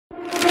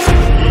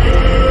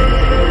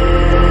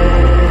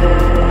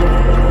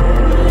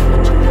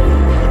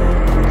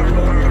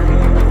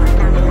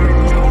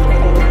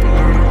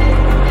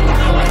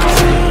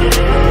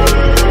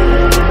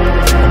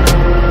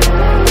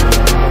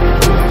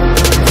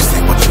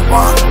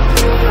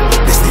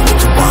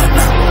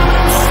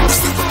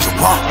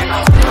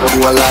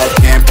real life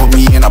can't put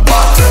me in a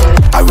box.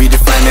 I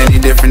redefine any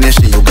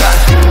definition you got.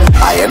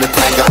 I am the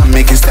tiger, I'm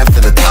making steps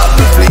to the top.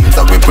 The flames,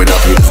 I whip it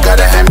up, you just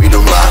gotta hand me the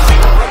rock.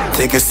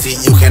 Take a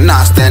seat, you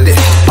cannot stand it.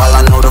 All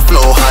I know, the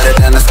flow harder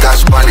than a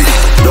Scotch bunny.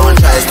 Don't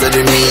try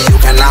studying me, you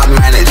cannot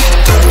manage.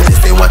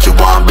 This ain't what you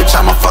want, bitch,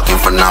 I'm a fucking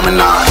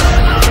phenomenon.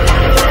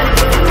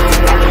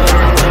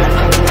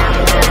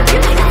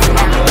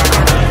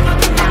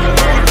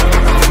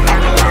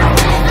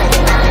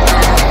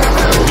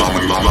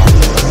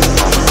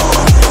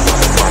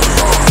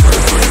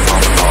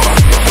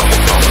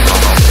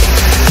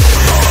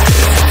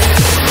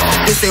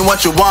 This ain't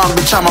what you want,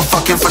 bitch, I'm a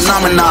fucking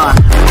phenomenon.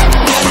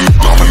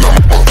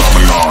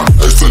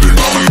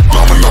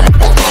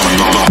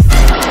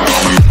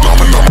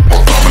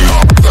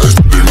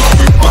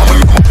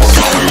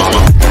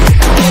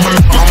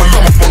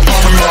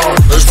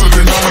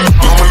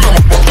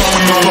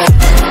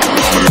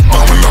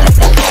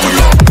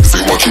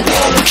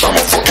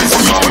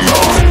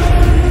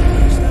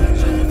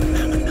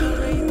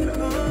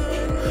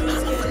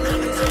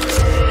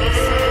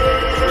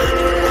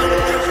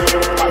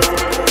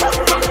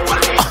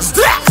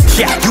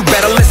 Yeah, you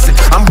better listen.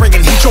 I'm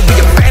bringing heat, you'll be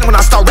a fan when I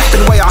start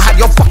rapping. Way I'll have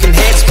your fucking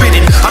head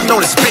spinning. I'm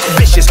known as spit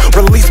vicious,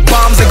 release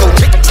bombs and go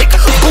tick tick.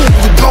 Boom,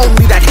 you blown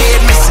me that head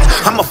missing.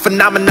 I'm a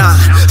phenomenon,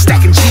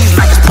 stacking cheese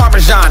like it's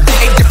Parmesan.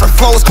 8 different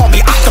flows, call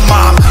me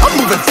Octomom. I'm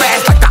moving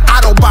fast like the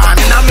Autobahn,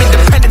 and I'm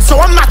independent, so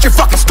I'm not your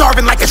fucking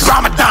starving like it's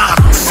Ramadan.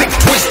 Sick,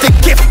 twisted,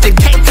 gifted,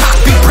 can't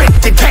copy,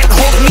 printed, can't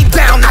hold me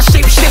down. I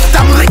shape shift,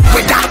 I'm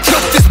liquid. I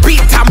killed this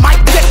beat, I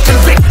might get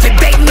convicted.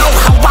 They know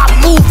how I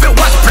move, it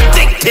was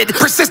predicted.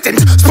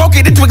 Persistent, spoke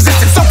it into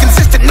existence, so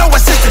consistent, no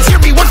assistance. Hear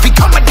me once,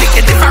 become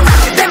addicted. If I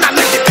rap it, then I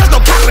live it. There's no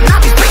cap, and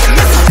I'll be spitting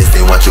this. This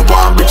ain't what you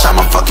want, bitch, I'm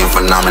a fucking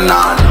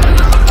phenomenon.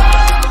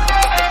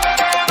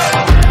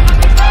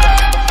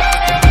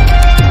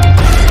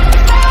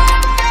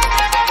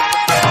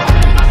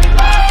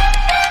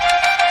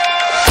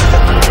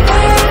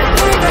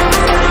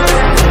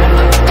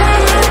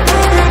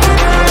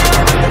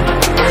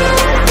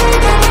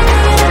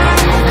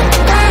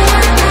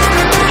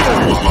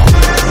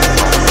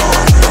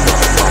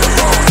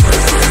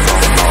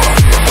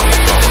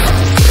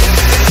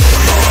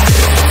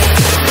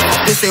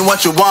 This ain't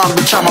what you want,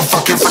 bitch, I'm a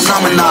fucking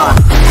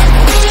phenomenon.